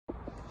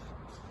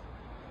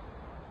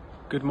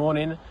Good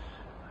morning.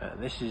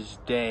 This is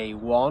day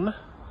 1,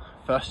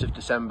 1st of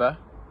December,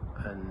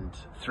 and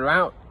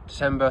throughout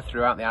December,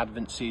 throughout the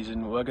Advent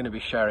season, we're going to be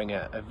sharing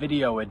a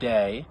video a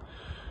day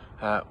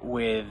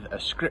with a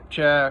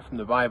scripture from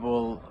the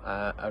Bible,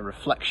 a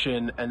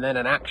reflection, and then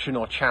an action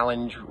or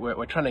challenge.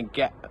 We're trying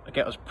to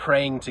get us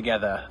praying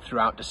together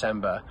throughout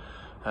December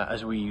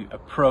as we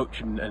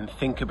approach and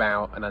think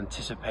about and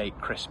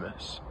anticipate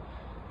Christmas.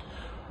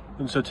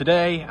 And so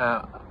today,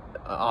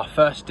 our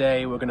first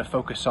day, we're going to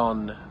focus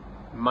on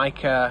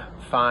Micah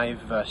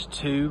 5 verse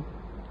 2,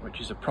 which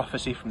is a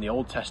prophecy from the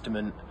Old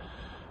Testament,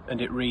 and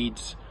it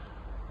reads,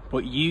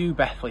 "But you,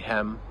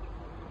 Bethlehem,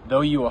 though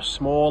you are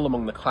small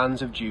among the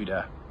clans of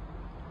Judah,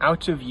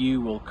 out of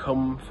you will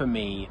come for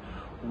me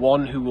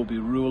one who will be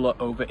ruler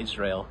over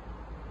Israel,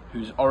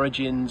 whose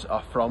origins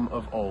are from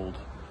of old,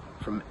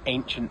 from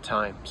ancient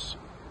times."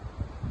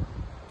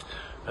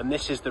 And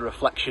this is the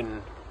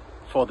reflection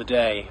for the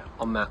day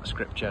on that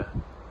scripture.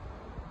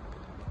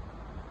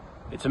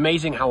 It's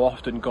amazing how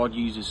often God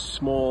uses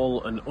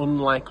small and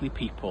unlikely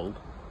people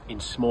in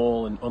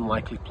small and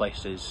unlikely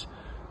places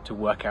to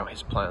work out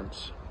his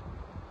plans.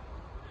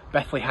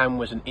 Bethlehem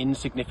was an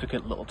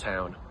insignificant little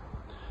town.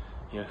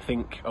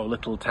 Think, oh,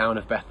 little town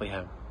of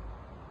Bethlehem.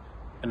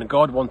 And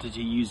God wanted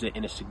to use it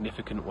in a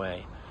significant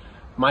way.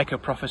 Micah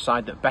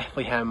prophesied that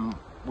Bethlehem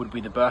would be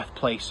the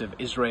birthplace of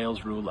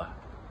Israel's ruler.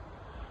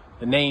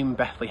 The name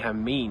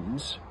Bethlehem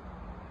means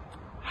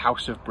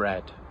house of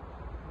bread.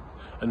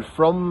 And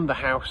from the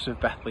house of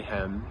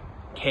Bethlehem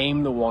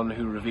came the one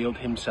who revealed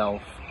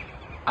himself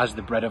as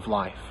the bread of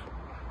life.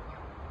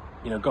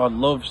 God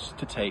loves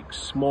to take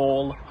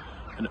small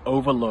and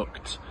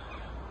overlooked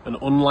and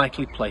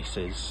unlikely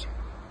places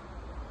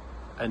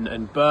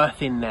and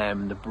birth in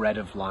them the bread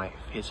of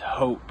life, his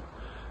hope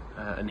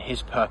and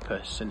his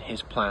purpose and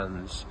his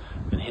plans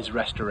and his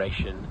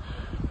restoration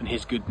and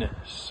his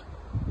goodness.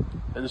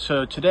 And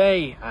so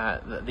today,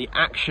 the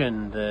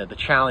action, the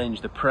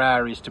challenge, the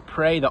prayer is to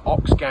pray that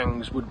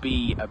Oxgangs would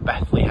be a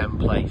Bethlehem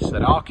place,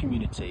 that our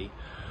community,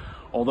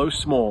 although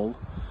small,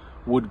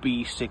 would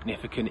be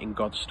significant in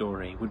God's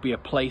story, would be a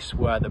place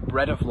where the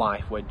bread of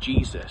life, where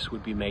Jesus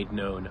would be made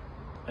known,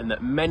 and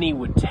that many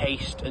would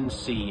taste and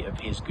see of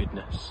his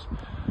goodness.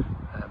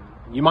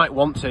 You might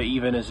want to,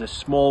 even as a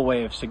small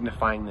way of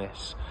signifying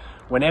this,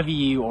 whenever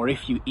you or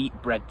if you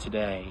eat bread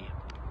today,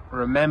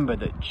 remember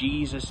that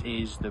Jesus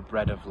is the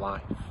bread of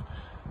life.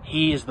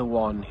 He is the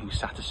one who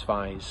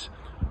satisfies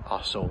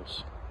our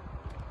souls.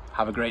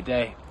 Have a great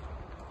day.